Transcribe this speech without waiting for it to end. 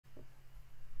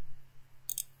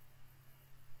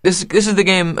This is the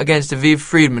game against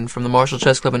Friedman from the Marshall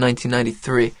Chess Club in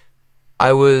 1993.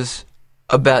 I was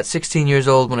about 16 years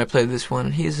old when I played this one,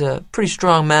 and he's a pretty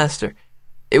strong master.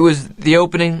 It was the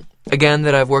opening, again,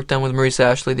 that I've worked on with Maurice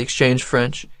Ashley, the exchange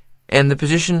French, and the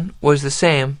position was the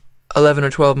same, 11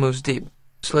 or 12 moves deep.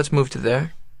 So let's move to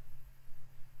there.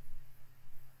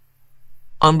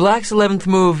 On Black's 11th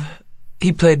move,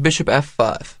 he played bishop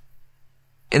f5.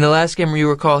 In the last game, you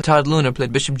recall, Todd Luna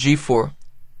played bishop g4.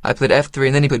 I played f3,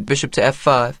 and then he played bishop to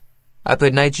f5. I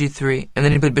played knight g3, and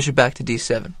then he played bishop back to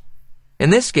d7. In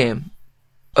this game,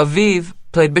 Aviv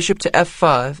played bishop to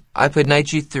f5, I played knight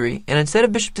g3, and instead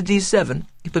of bishop to d7,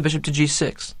 he played bishop to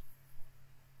g6.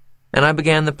 And I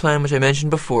began the plan which I mentioned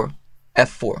before,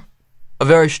 f4. A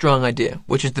very strong idea,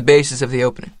 which is the basis of the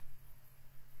opening.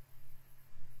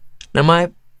 Now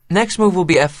my next move will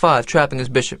be f5, trapping his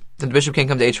bishop. Then the bishop can't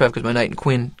come to h5 because my knight and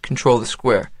queen control the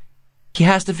square. He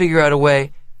has to figure out a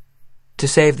way to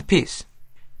save the piece.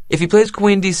 If he plays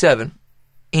queen d7,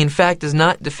 he in fact does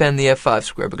not defend the f5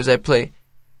 square because I play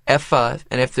f5,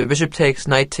 and if the bishop takes,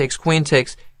 knight takes, queen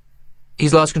takes,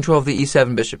 he's lost control of the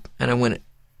e7 bishop, and I win it.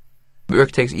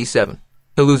 Rook takes e7.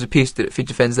 He'll lose a piece if he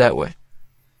defends that way.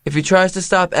 If he tries to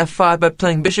stop f5 by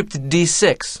playing bishop to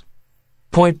d6,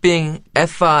 point being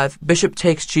f5, bishop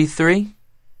takes g3,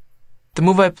 the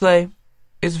move I play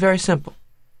is very simple.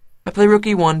 I play rook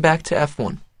e1 back to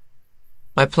f1.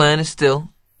 My plan is still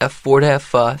f4 to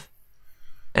f5,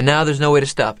 and now there's no way to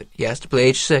stop it. He has to play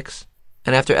h6,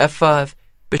 and after f5,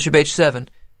 bishop h7.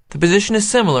 The position is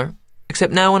similar,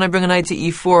 except now when I bring a knight to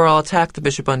e4, I'll attack the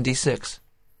bishop on d6.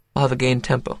 I'll have a gained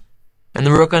tempo, and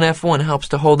the rook on f1 helps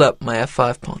to hold up my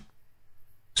f5 pawn.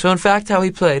 So in fact, how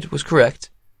he played was correct.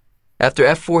 After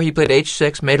f4, he played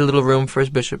h6, made a little room for his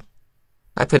bishop.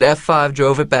 I played f5,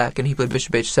 drove it back, and he played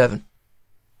bishop h7.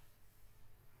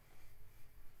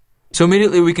 So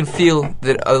immediately we can feel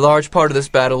that a large part of this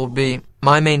battle will be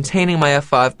my maintaining my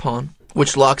f5 pawn,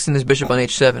 which locks in his bishop on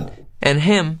h7, and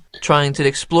him trying to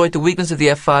exploit the weakness of the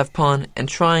f5 pawn and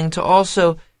trying to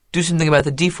also do something about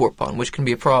the d4 pawn, which can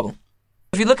be a problem.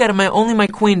 If you look at it, only my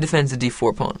queen defends the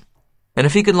d4 pawn. And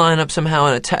if he could line up somehow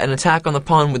an attack on the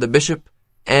pawn with a bishop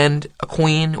and a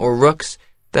queen or rooks,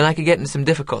 then I could get into some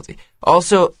difficulty.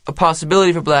 Also, a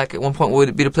possibility for black at one point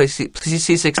would be to play c6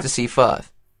 to c5.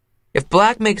 If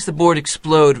black makes the board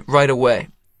explode right away,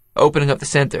 opening up the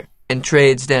center, and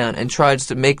trades down, and tries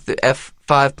to make the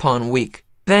f5 pawn weak,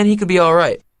 then he could be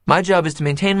alright. My job is to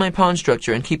maintain my pawn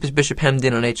structure and keep his bishop hemmed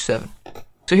in on h7.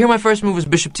 So here my first move is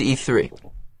bishop to e3.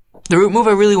 The root move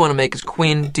I really want to make is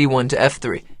queen d1 to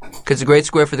f3, because it's a great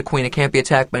square for the queen, it can't be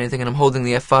attacked by anything, and I'm holding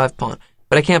the f5 pawn.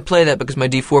 But I can't play that because my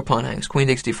d4 pawn hangs. Queen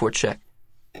takes d4 check.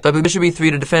 So I play bishop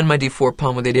e3 to defend my d4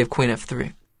 pawn with the idea of queen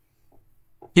f3.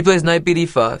 He plays knight b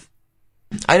d5.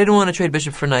 I didn't want to trade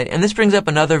bishop for knight, and this brings up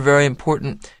another very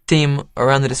important theme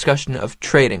around the discussion of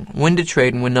trading. When to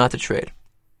trade and when not to trade.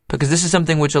 Because this is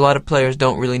something which a lot of players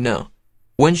don't really know.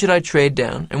 When should I trade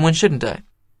down, and when shouldn't I?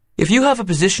 If you have a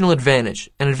positional advantage,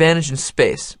 an advantage in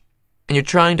space, and you're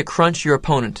trying to crunch your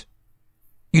opponent,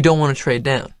 you don't want to trade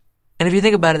down. And if you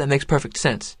think about it, that makes perfect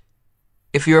sense.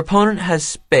 If your opponent has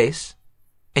space,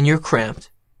 and you're cramped,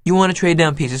 you want to trade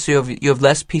down pieces so you have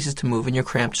less pieces to move in your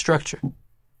cramped structure.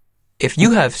 If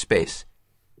you have space,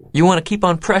 you want to keep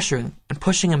on pressuring and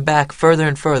pushing him back further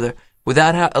and further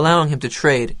without allowing him to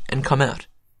trade and come out.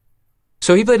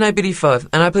 So he played knight b d5,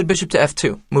 and I played bishop to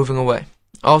f2, moving away,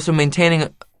 also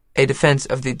maintaining a defense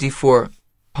of the d4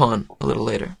 pawn a little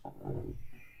later.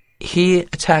 He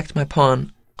attacked my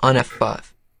pawn on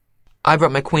f5. I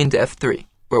brought my queen to f3,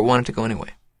 where it wanted to go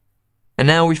anyway. And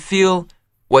now we feel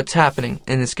what's happening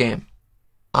in this game.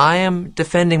 I am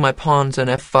defending my pawns on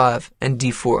f5 and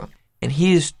d4, and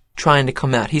he is trying to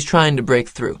come out. He's trying to break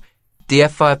through. The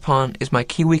f5 pawn is my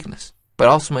key weakness, but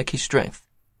also my key strength.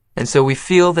 And so we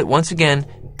feel that once again,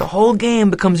 the whole game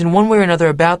becomes in one way or another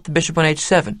about the bishop on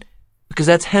h7, because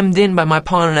that's hemmed in by my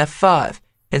pawn on f5,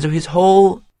 and so his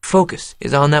whole focus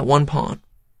is on that one pawn.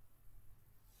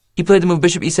 He played the move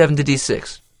bishop e7 to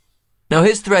d6. Now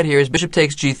his threat here is bishop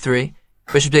takes g3,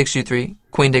 bishop takes g3,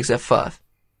 queen takes f5,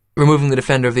 removing the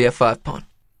defender of the f5 pawn.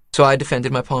 So I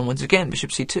defended my pawn once again, bishop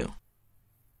c2.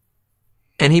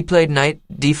 And he played knight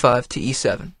d5 to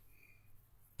e7.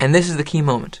 And this is the key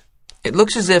moment. It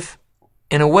looks as if,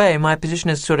 in a way, my position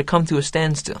has sort of come to a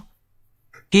standstill.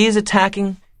 He is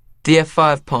attacking the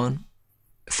f5 pawn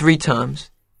 3 times,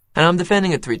 and I'm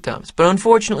defending it 3 times. But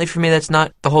unfortunately for me, that's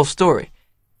not the whole story.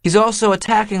 He's also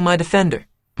attacking my defender,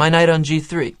 my knight on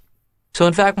g3. So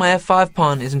in fact, my f5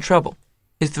 pawn is in trouble.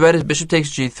 His threat is bishop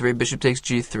takes g3, bishop takes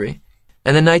g3,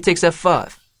 and then knight takes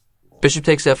f5. Bishop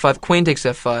takes f5, queen takes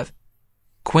f5,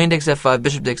 queen takes f5,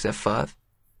 bishop takes f5.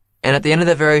 And at the end of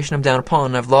that variation, I'm down a pawn,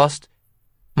 and I've lost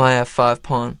my f5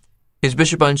 pawn. His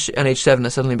bishop on h7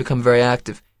 has suddenly become very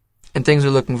active, and things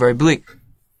are looking very bleak.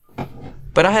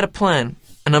 But I had a plan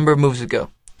a number of moves ago,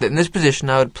 that in this position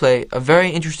I would play a very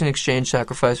interesting exchange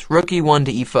sacrifice, rook e1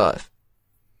 to e5.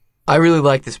 I really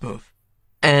like this move.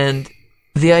 And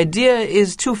the idea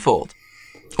is twofold,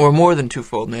 or more than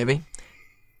twofold maybe.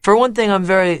 For one thing, I'm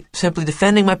very simply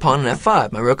defending my pawn on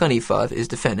f5. My rook on e5 is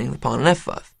defending the pawn on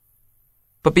f5.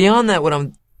 But beyond that,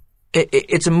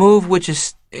 it's a move which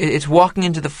is, it's walking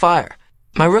into the fire.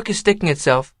 My rook is sticking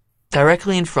itself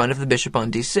directly in front of the bishop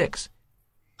on d6.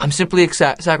 I'm simply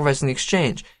sacrificing the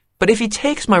exchange. But if he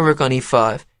takes my rook on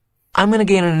e5, I'm going to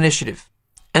gain an initiative.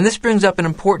 And this brings up an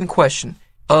important question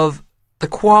of the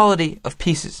quality of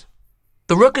pieces.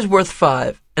 The rook is worth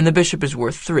 5, and the bishop is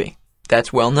worth 3.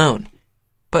 That's well known.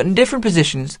 But in different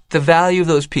positions, the value of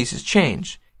those pieces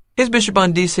change. His bishop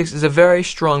on d6 is a very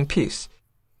strong piece.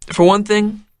 For one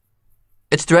thing,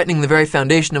 it's threatening the very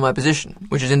foundation of my position,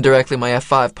 which is indirectly my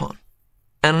f5 pawn.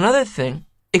 And another thing,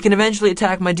 it can eventually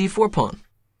attack my d4 pawn.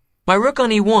 My rook on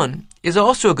e1 is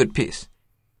also a good piece,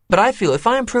 but I feel if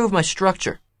I improve my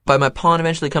structure by my pawn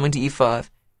eventually coming to e5,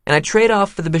 and I trade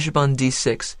off for the bishop on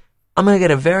d6, I'm going to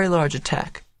get a very large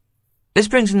attack. This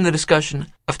brings in the discussion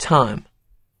of time.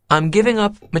 I'm giving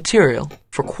up material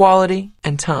for quality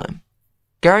and time.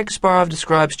 Garry Kasparov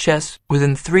describes chess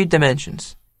within 3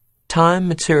 dimensions: time,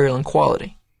 material, and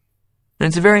quality. And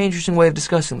it's a very interesting way of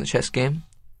discussing the chess game.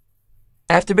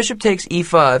 After bishop takes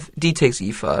e5, d takes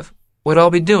e5, what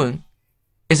I'll be doing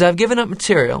is I've given up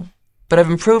material, but I've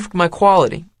improved my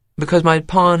quality because my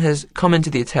pawn has come into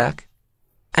the attack,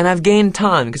 and I've gained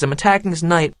time because I'm attacking this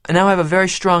knight, and now I have a very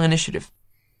strong initiative.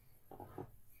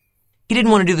 He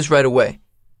didn't want to do this right away.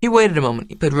 He waited a moment.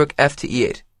 He played rook f to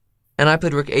e8, and I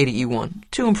played rook a to e1.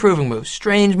 2 improving moves,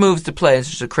 strange moves to play in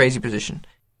such a crazy position.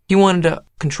 He wanted to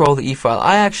control the e-file.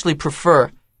 I actually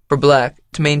prefer, for black,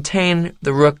 to maintain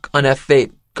the rook on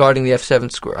f8, guarding the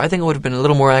f7 square. I think it would have been a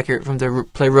little more accurate for him to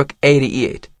play rook a to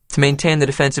e8, to maintain the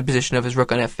defensive position of his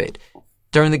rook on f8.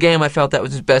 During the game, I felt that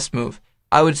was his best move.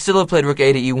 I would still have played rook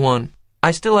a to e1.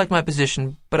 I still liked my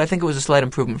position, but I think it was a slight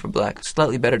improvement for black,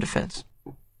 slightly better defense.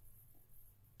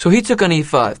 So he took on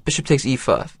e5, bishop takes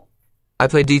e5. I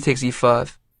played d takes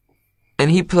e5,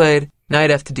 and he played knight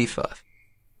f to d5.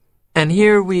 And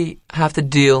here we have to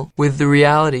deal with the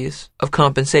realities of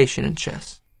compensation in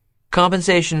chess.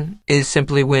 Compensation is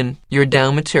simply when you're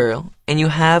down material and you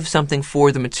have something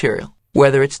for the material,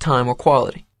 whether it's time or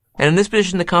quality. And in this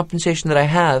position, the compensation that I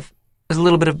have is a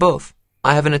little bit of both.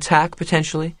 I have an attack,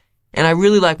 potentially, and I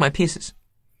really like my pieces.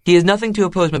 He has nothing to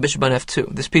oppose my bishop on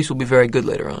f2. This piece will be very good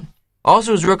later on.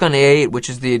 Also, his rook on a8, which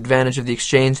is the advantage of the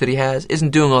exchange that he has, isn't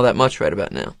doing all that much right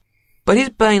about now. But he's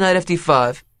playing knight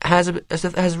fd5, has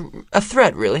a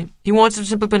threat, really. He wants to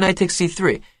simply play knight takes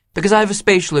c3, because I have a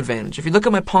spatial advantage. If you look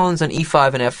at my pawns on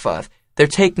e5 and f5, they're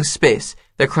taking space.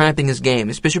 They're cramping his game.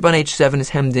 His bishop on h7 is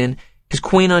hemmed in. His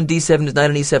queen on d7, his knight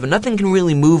on e7. Nothing can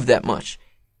really move that much.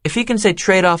 If he can, say,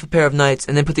 trade off a pair of knights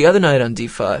and then put the other knight on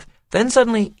d5, then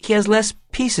suddenly he has less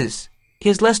pieces. He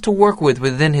has less to work with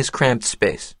within his cramped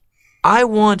space. I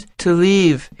want to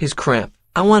leave his cramp.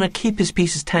 I want to keep his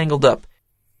pieces tangled up.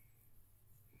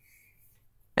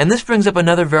 And this brings up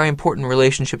another very important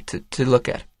relationship to look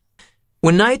at.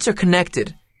 When knights are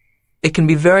connected, it can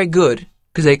be very good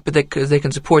because they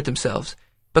can support themselves,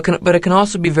 but it can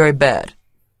also be very bad.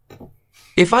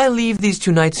 If I leave these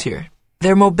 2 knights here,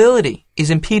 their mobility is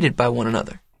impeded by one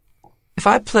another. If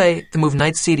I play the move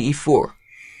knight c to e4,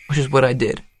 which is what I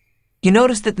did, you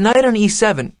notice that knight on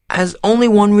e7 has only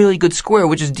one really good square,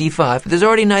 which is d5, but there's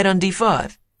already knight on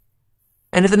d5.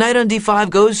 And if the knight on d5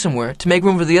 goes somewhere to make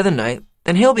room for the other knight,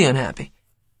 then he'll be unhappy.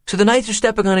 So the knights are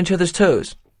stepping on each other's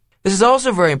toes. This is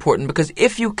also very important because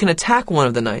if you can attack one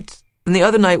of the knights, then the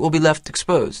other knight will be left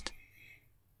exposed.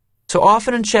 So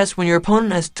often in chess, when your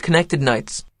opponent has connected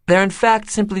knights, they're in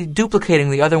fact simply duplicating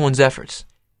the other one's efforts,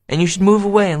 and you should move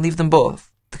away and leave them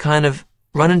both to kind of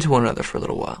run into one another for a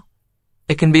little while.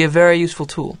 It can be a very useful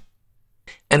tool.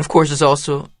 And of course, there's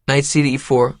also knight c to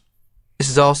e4. This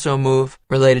is also a move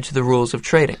related to the rules of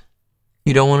trading.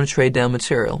 You don't want to trade down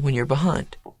material when you're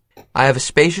behind. I have a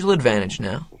spatial advantage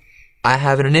now. I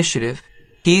have an initiative.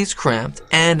 He's cramped,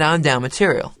 and I'm down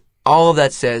material. All of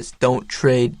that says, don't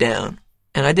trade down.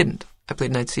 And I didn't. I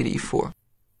played knight c to e4.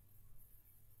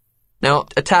 Now,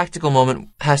 a tactical moment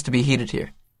has to be heated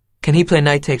here. Can he play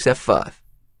knight takes f5?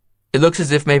 It looks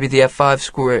as if maybe the f5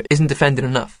 square isn't defended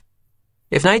enough.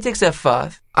 If knight takes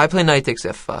f5, I play knight takes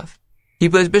f5. He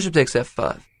plays bishop takes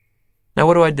f5. Now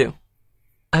what do?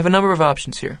 I have a number of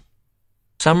options here.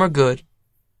 Some are good,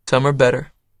 Some are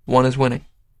better. One is winning.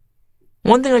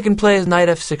 One thing I can play is knight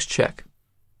f6 check.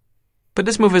 But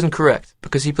this move isn't correct,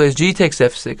 because he plays g takes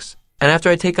f6, and after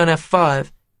I take on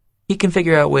f5, he can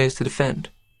figure out ways to defend.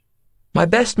 My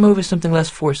best move is something less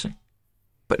forcing,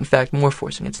 but in fact more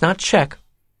forcing. It's not check,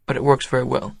 but it works very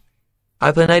well.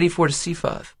 I play knight e4 to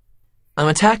c5. I'm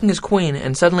attacking his queen,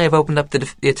 and suddenly I've opened up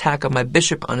the attack of my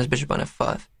bishop on his bishop on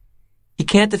f5. He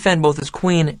can't defend both his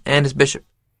queen and his bishop.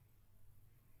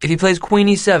 If he plays queen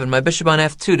e7, my bishop on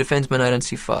f2 defends my knight on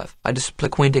c5. I just play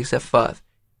queen takes f5.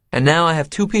 And now I have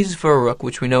two pieces for a rook,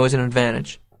 which we know is an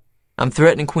advantage. I'm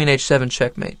threatening queen h7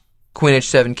 checkmate. Queen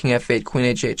h7, king f8, queen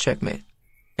h8 checkmate.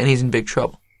 And he's in big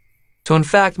trouble. So in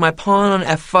fact, my pawn on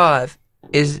f5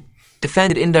 is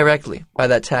defended indirectly by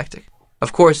that tactic.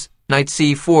 Of course, knight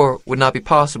c4 would not be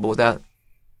possible without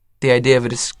the idea of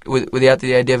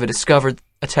a discovered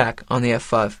attack on the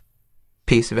f5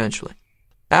 piece eventually.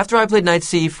 After I played knight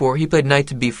c4, he played knight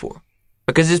to b4.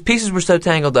 Because his pieces were so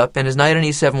tangled up, and his knight on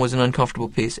e7 was an uncomfortable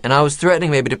piece, and I was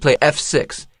threatening maybe to play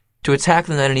f6 to attack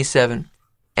the knight on e7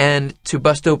 and to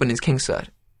bust open his kingside.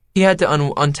 He had to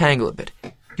untangle a bit.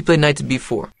 He played knight to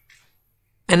b4.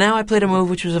 And now I played a move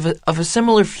which was of a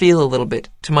similar feel a little bit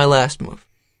to my last move.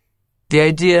 The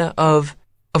idea of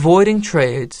avoiding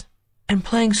trades and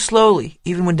playing slowly,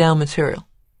 even when down material.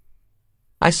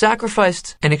 I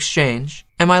sacrificed an exchange,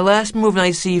 and my last move,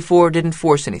 knight c4, didn't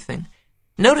force anything.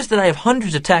 Notice that I have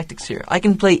hundreds of tactics here. I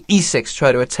can play e6,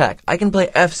 try to attack. I can play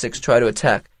f6, try to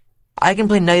attack. I can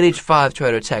play knight h5,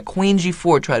 try to attack. Queen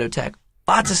g4, try to attack.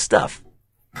 Lots of stuff.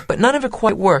 But none of it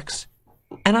quite works.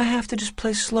 And I have to just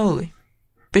play slowly.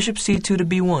 Bishop c2 to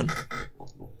b1.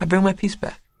 I bring my piece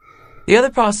back. The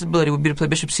other possibility would be to play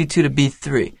bishop c2 to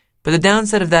b3. But the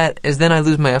downside of that is then I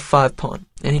lose my f5 pawn,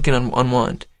 and he can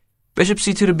unwind. Bishop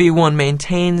c2 to b1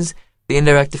 maintains the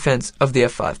indirect defense of the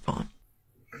f5 pawn.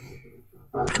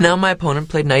 And now my opponent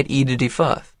played knight e to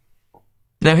d5.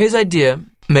 Now his idea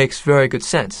makes very good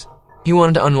sense. He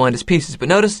wanted to unwind his pieces, but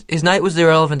notice his knight was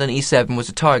irrelevant on e7, was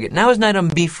a target. Now his knight on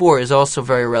b4 is also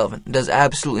very irrelevant. It does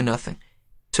absolutely nothing.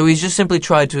 So he's just simply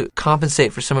tried to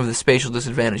compensate for some of the spatial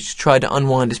disadvantage. He's tried to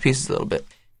unwind his pieces a little bit.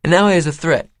 And now he has a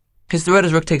threat. His threat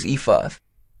is rook takes e5.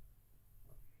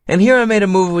 And here I made a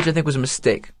move which I think was a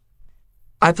mistake.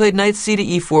 I played knight c to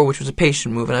e4, which was a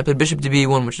patient move, and I played bishop to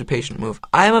b1, which was a patient move.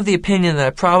 I am of the opinion that I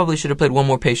probably should have played one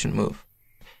more patient move.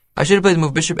 I should have played the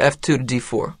move bishop f2 to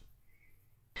d4.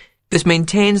 This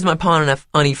maintains my pawn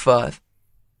on e5,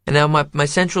 and now my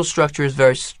central structure is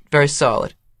very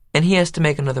solid, and he has to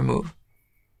make another move.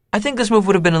 I think this move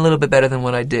would have been a little bit better than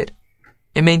what I did.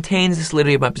 It maintains the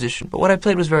solidity of my position, but what I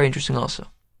played was very interesting also.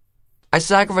 I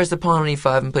sacrificed the pawn on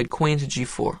e5 and played queen to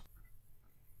g4.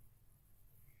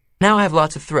 Now I have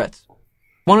lots of threats.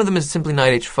 One of them is simply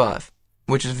knight h5,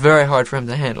 which is very hard for him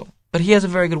to handle, but he has a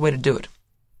very good way to do it.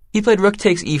 He played rook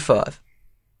takes e5.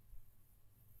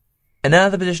 And now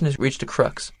the position has reached a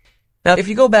crux. Now if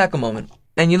you go back a moment,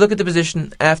 and you look at the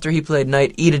position after he played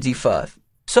knight e to d5,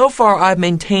 so far I've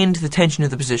maintained the tension of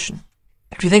the position.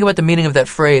 If you think about the meaning of that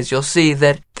phrase, you'll see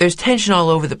that there's tension all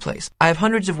over the place. I have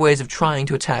hundreds of ways of trying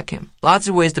to attack him, lots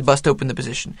of ways to bust open the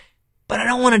position, but I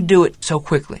don't want to do it so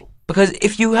quickly. Because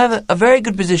if you have a very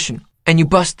good position and you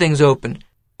bust things open,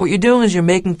 what you're doing is you're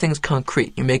making things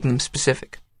concrete. You're making them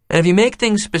specific. And if you make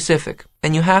things specific,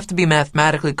 then you have to be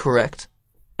mathematically correct.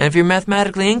 And if you're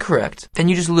mathematically incorrect, then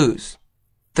you just lose.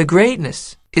 The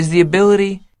greatness is the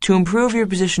ability to improve your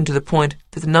position to the point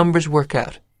that the numbers work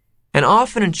out. And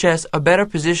often in chess, a better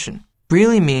position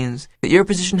really means that your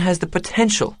position has the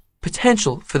potential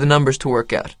for the numbers to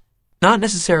work out. Not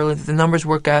necessarily that the numbers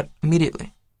work out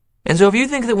immediately. And so if you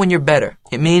think that when you're better,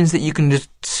 it means that you can just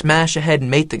smash ahead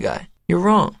and mate the guy, you're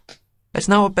wrong. That's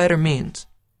not what better means.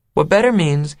 What better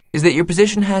means is that your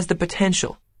position has the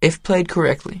potential, if played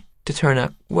correctly, to turn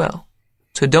out well.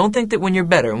 So don't think that when you're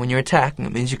better, when you're attacking,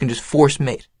 it means you can just force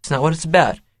mate. It's not what it's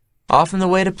about. Often the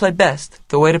way to play best,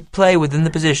 the way to play within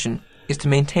the position, is to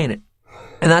maintain it.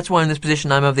 And that's why in this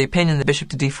position I'm of the opinion that bishop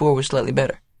to d4 was slightly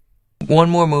better.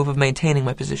 One more move of maintaining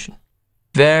my position.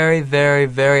 Very, very,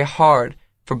 very hard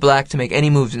for black to make any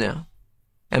moves now.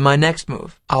 And my next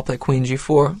move, I'll play queen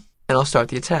g4, and I'll start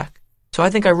the attack. So I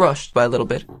think I rushed by a little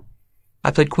bit.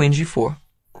 I played queen g4.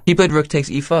 He played rook takes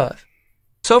e5.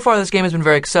 So far this game has been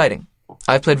very exciting.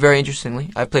 I've played very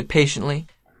interestingly. I've played patiently.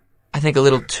 I think a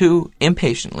little too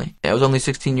impatiently. I was only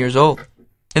 16 years old.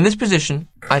 In this position,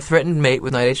 I threatened mate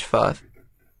with knight h5.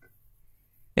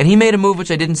 And he made a move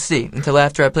which I didn't see until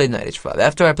after I played knight h5.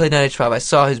 After I played knight h5, I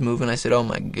saw his move and I said, oh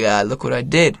my god, look what I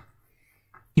did.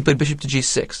 He played bishop to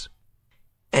g6.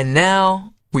 And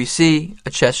now we see a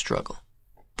chess struggle.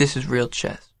 This is real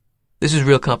chess. This is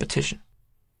real competition.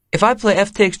 If I play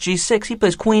f takes g6, he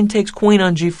plays queen takes queen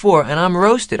on g4, and I'm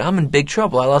roasted. I'm in big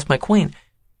trouble. I lost my queen.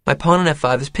 My pawn on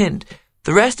f5 is pinned.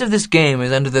 The rest of this game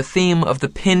is under the theme of the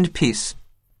pinned piece.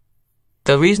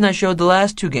 The reason I showed the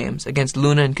last two games against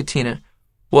Luna and Katina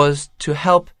was to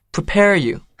help prepare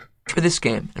you for this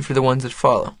game and for the ones that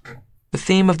follow. The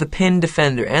theme of the pinned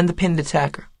defender and the pinned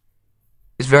attacker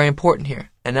is very important here.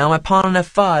 And now my pawn on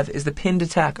f5 is the pinned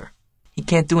attacker. He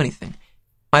can't do anything.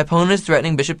 My opponent is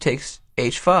threatening bishop takes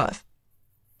h5.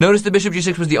 Notice the bishop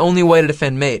g6 was the only way to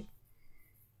defend mate.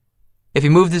 If he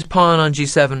moved his pawn on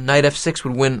g7, knight f6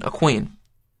 would win a queen.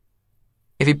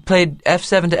 If he played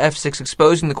f7 to f6,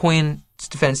 exposing the queen's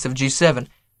defense of g7,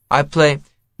 I play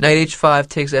knight h5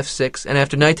 takes f6, and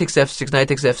after knight takes f6, knight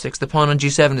takes f6, the pawn on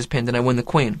g7 is pinned, and I win the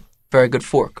queen. Very good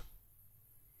fork.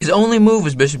 His only move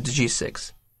was bishop to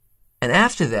g6. And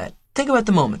after that, think about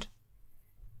the moment.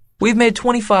 We've made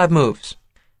 25 moves.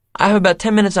 I have about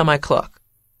 10 minutes on my clock.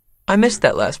 I missed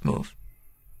that last move.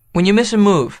 When you miss a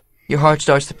move, your heart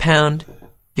starts to pound.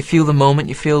 You feel the moment.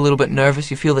 You feel a little bit nervous.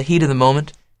 You feel the heat of the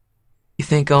moment. You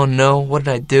think, oh no, what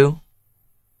did I do?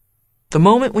 The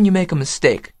moment when you make a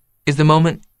mistake is the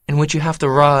moment in which you have to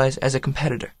rise as a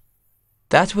competitor.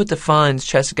 That's what defines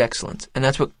chess excellence, and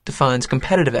that's what defines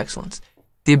competitive excellence.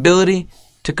 The ability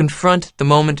to confront the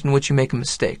moment in which you make a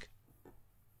mistake.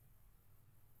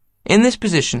 In this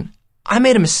position, I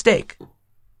made a mistake.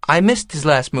 I missed his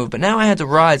last move, but now I had to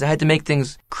rise. I had to make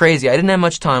things crazy. I didn't have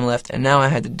much time left, and now I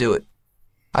had to do it.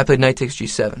 I played knight takes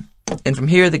g7. And from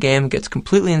here, the game gets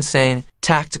completely insane,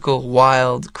 tactical,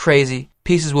 wild, crazy.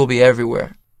 Pieces will be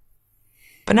everywhere.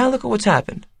 But now look at what's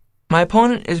happened. My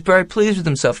opponent is very pleased with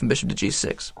himself in bishop to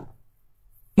g6.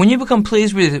 When you become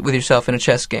pleased with yourself in a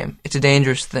chess game, it's a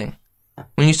dangerous thing.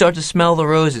 When you start to smell the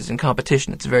roses in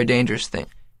competition, it's a very dangerous thing,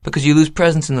 because you lose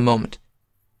presence in the moment.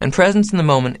 And presence in the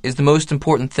moment is the most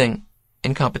important thing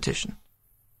in competition.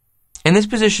 In this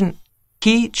position,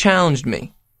 he challenged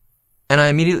me, and I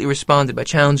immediately responded by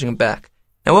challenging him back.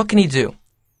 Now what can he do?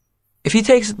 If he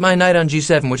takes my knight on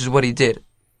g7, which is what he did,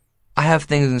 I have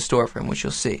things in store for him, which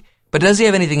you'll see. But does he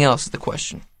have anything else is the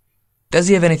question. Does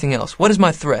he have anything else? What is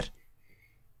my threat?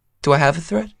 Do I have a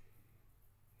threat?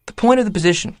 The point of the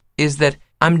position is that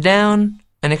I'm down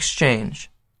an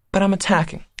exchange, but I'm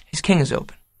attacking. His king is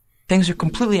open. Things are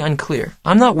completely unclear.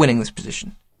 I'm not winning this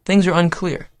position. Things are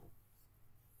unclear.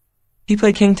 He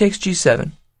played king takes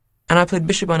g7, and I played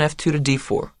bishop on f2 to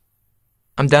d4.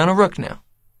 I'm down a rook now.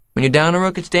 When you're down a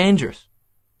rook, it's dangerous.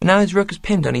 But now his rook is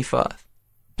pinned on e5.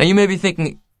 Now you may be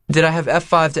thinking, did I have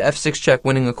f5 to f6 check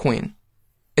winning a queen?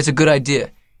 It's a good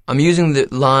idea. I'm using the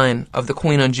line of the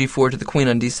queen on g4 to the queen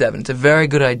on d7. It's a very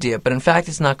good idea, but in fact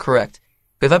it's not correct.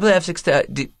 If I play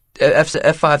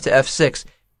f5 to f6,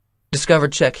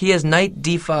 discovered check, he has knight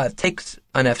d5, takes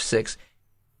on f6.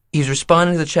 He's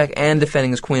responding to the check and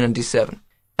defending his queen on d7.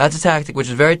 That's a tactic which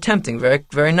is very tempting, very,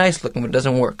 very nice looking, but it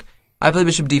doesn't work. I play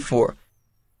bishop d4.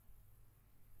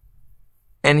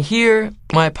 And here,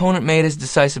 my opponent made his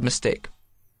decisive mistake.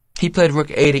 He played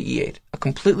rook a to e8, a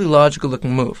completely logical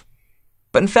looking move.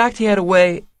 But in fact, he had a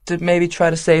way to maybe try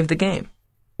to save the game.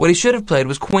 What he should have played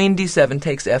was queen d7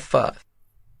 takes f5.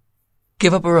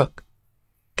 Give up a rook.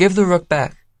 Give the rook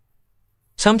back.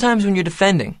 Sometimes when you're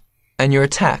defending and you're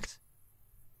attacked,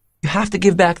 you have to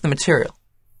give back the material.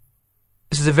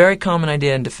 This is a very common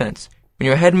idea in defense. When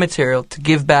you're ahead in material, to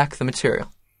give back the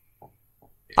material.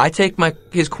 I take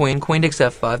his queen takes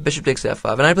f5, bishop takes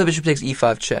f5, and I play bishop takes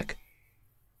e5 check.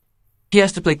 He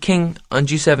has to play king on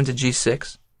g7 to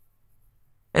g6.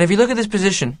 And if you look at this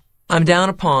position, I'm down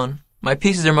a pawn. My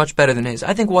pieces are much better than his.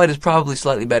 I think white is probably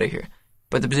slightly better here.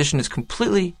 But the position is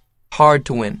completely hard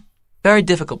to win. Very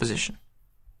difficult position.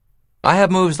 I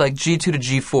have moves like g2 to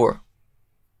g4,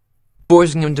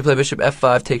 forcing him to play bishop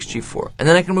f5 takes g4. And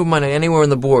then I can move my knight anywhere on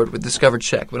the board with discovered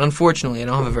check. But unfortunately, I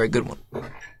don't have a very good one.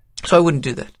 So I wouldn't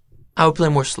do that. I would play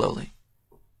more slowly.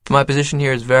 My position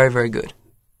here is very, very good.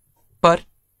 But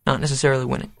not necessarily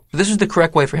winning. So this is the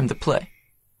correct way for him to play.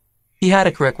 He had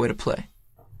a correct way to play.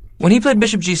 When he played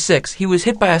bishop g6, he was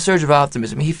hit by a surge of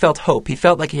optimism. He felt hope. He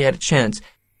felt like he had a chance.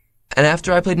 And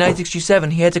after I played knight takes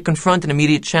g7, he had to confront an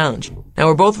immediate challenge. Now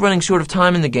we're both running short of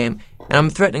time in the game, and I'm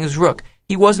threatening his rook.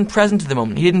 He wasn't present to the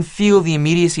moment. He didn't feel the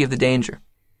immediacy of the danger.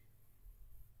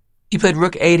 He played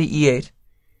rook a to e8.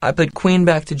 I played queen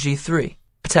back to g3,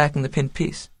 attacking the pinned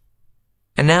piece.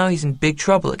 And now he's in big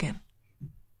trouble again.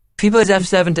 If he plays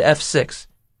f7 to f6,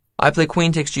 I play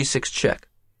queen takes g6 check.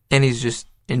 And he's just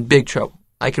in big trouble.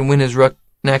 I can win his rook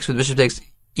next with bishop takes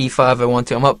e5 if I want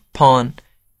to. I'm up pawn.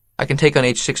 I can take on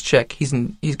h6 check.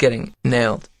 He's getting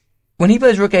nailed. When he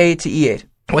plays rook a8 to e8,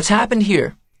 what's happened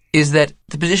here is that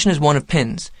the position is one of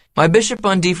pins. My bishop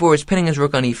on d4 is pinning his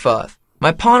rook on e5.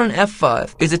 My pawn on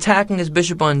f5 is attacking his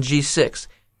bishop on g6.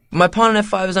 My pawn on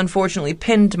f5 is unfortunately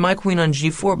pinned to my queen on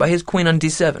g4 by his queen on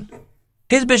d7.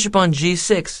 His bishop on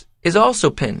g6 is also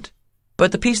pinned,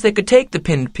 but the piece that could take the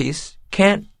pinned piece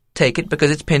can't take it because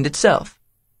it's pinned itself.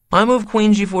 My move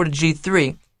queen g4 to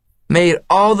g3 made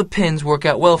all the pins work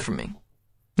out well for me.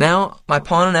 Now my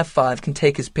pawn on f5 can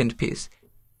take his pinned piece.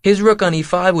 His rook on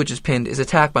e5, which is pinned, is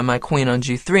attacked by my queen on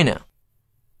g3 now.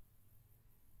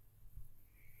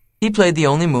 He played the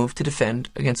only move to defend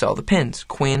against all the pins.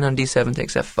 Queen on d7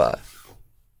 takes f5.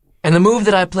 And the move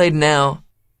that I played now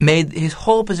made his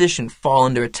whole position fall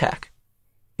under attack.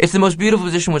 It's the most beautiful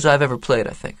position which I've ever played,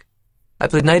 I think. I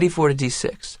played knight e4 to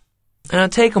d6. And I'll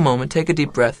take a moment, take a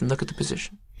deep breath, and look at the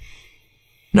position.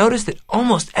 Notice that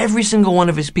almost every single one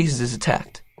of his pieces is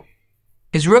attacked.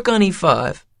 His rook on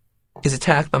e5 is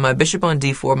attacked by my bishop on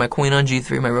d4, my queen on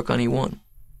g3, my rook on e1.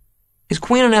 His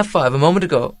queen on f5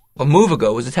 a move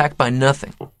ago, was attacked by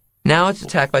nothing. Now it's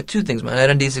attacked by two things, my knight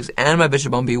on d6 and my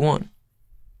bishop on b1.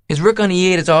 His rook on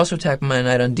e8 is also attacked by my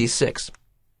knight on d6.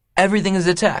 Everything is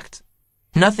attacked.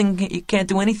 He can't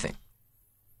do anything.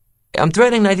 I'm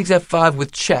threatening knight takes f5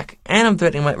 with check, and I'm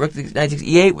threatening my rook knight takes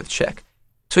e8 with check.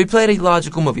 So he played a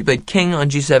logical move. He played king on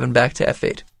g7 back to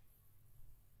f8.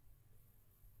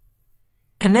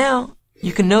 And now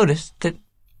you can notice that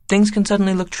things can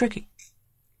suddenly look tricky.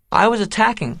 I was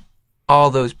attacking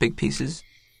all those big pieces,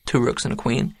 two rooks and a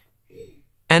queen,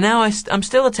 and now I'm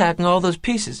still attacking all those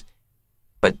pieces,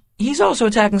 but he's also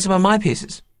attacking some of my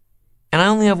pieces, and I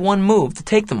only have one move to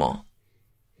take them all.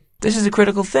 This is a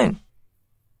critical thing.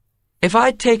 If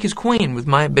I take his queen with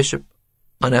my bishop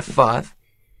on f5,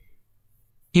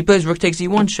 he plays rook takes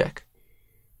e1 check.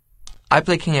 I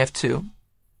play king f2.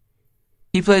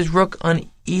 He plays rook on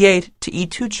e8 to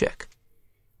e2 check.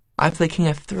 I play king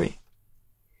f3.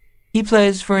 He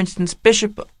plays, for instance,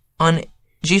 bishop on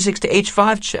g6 to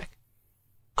h5 check.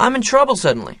 I'm in trouble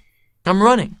suddenly. I'm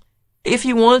running. If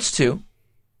he wants to,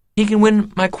 he can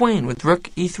win my queen with rook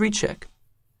e3 check.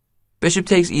 Bishop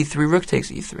takes e3, rook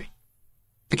takes e3.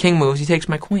 The king moves, he takes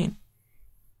my queen.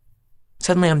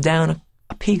 Suddenly I'm down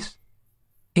a piece.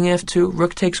 King f2,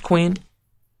 rook takes queen,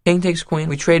 king takes queen.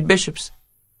 We trade bishops.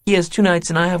 He has two knights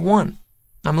and I have one.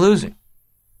 I'm losing.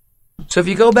 So if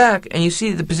you go back and you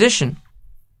see the position,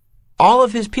 all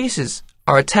of his pieces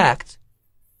are attacked,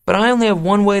 but I only have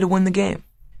one way to win the game.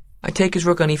 I take his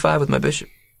rook on e5 with my bishop.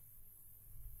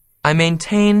 I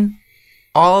maintain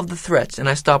all of the threats and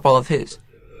I stop all of his.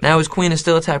 Now his queen is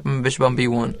still attacked by my bishop on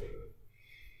b1,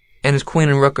 and his queen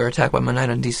and rook are attacked by my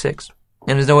knight on d6,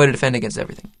 and there's no way to defend against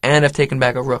everything. And I've taken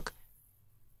back a rook.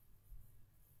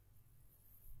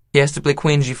 He has to play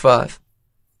queen g5,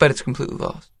 but it's completely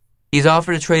lost. He's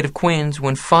offered a trade of queens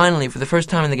when finally, for the first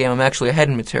time in the game, I'm actually ahead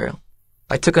in material.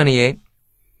 I took on e8,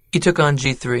 he took on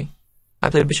g3, I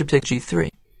played bishop takes g3,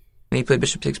 and he played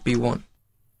bishop takes b1.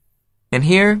 And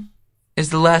here is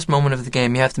the last moment of the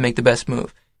game. You have to make the best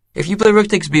move. If you play rook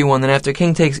takes b1, then after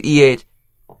king takes e8,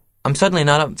 I'm suddenly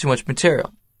not up too much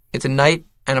material. It's a knight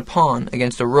and a pawn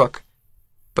against a rook,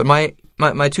 but my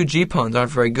two g-pawns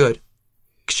aren't very good.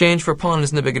 Exchange for a pawn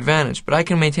isn't a big advantage, but I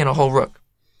can maintain a whole rook.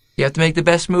 You have to make the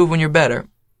best move when you're better,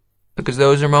 because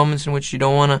those are moments in which you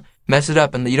don't want to mess it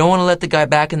up, and you don't want to let the guy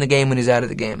back in the game when he's out of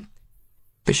the game.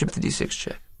 Bishop to d6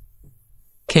 check.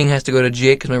 King has to go to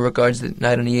g8 because my rook guards the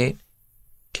knight on e8.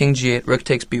 King g8, rook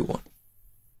takes b1.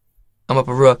 I'm up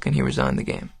a rook, and he resigned the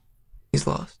game. He's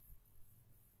lost.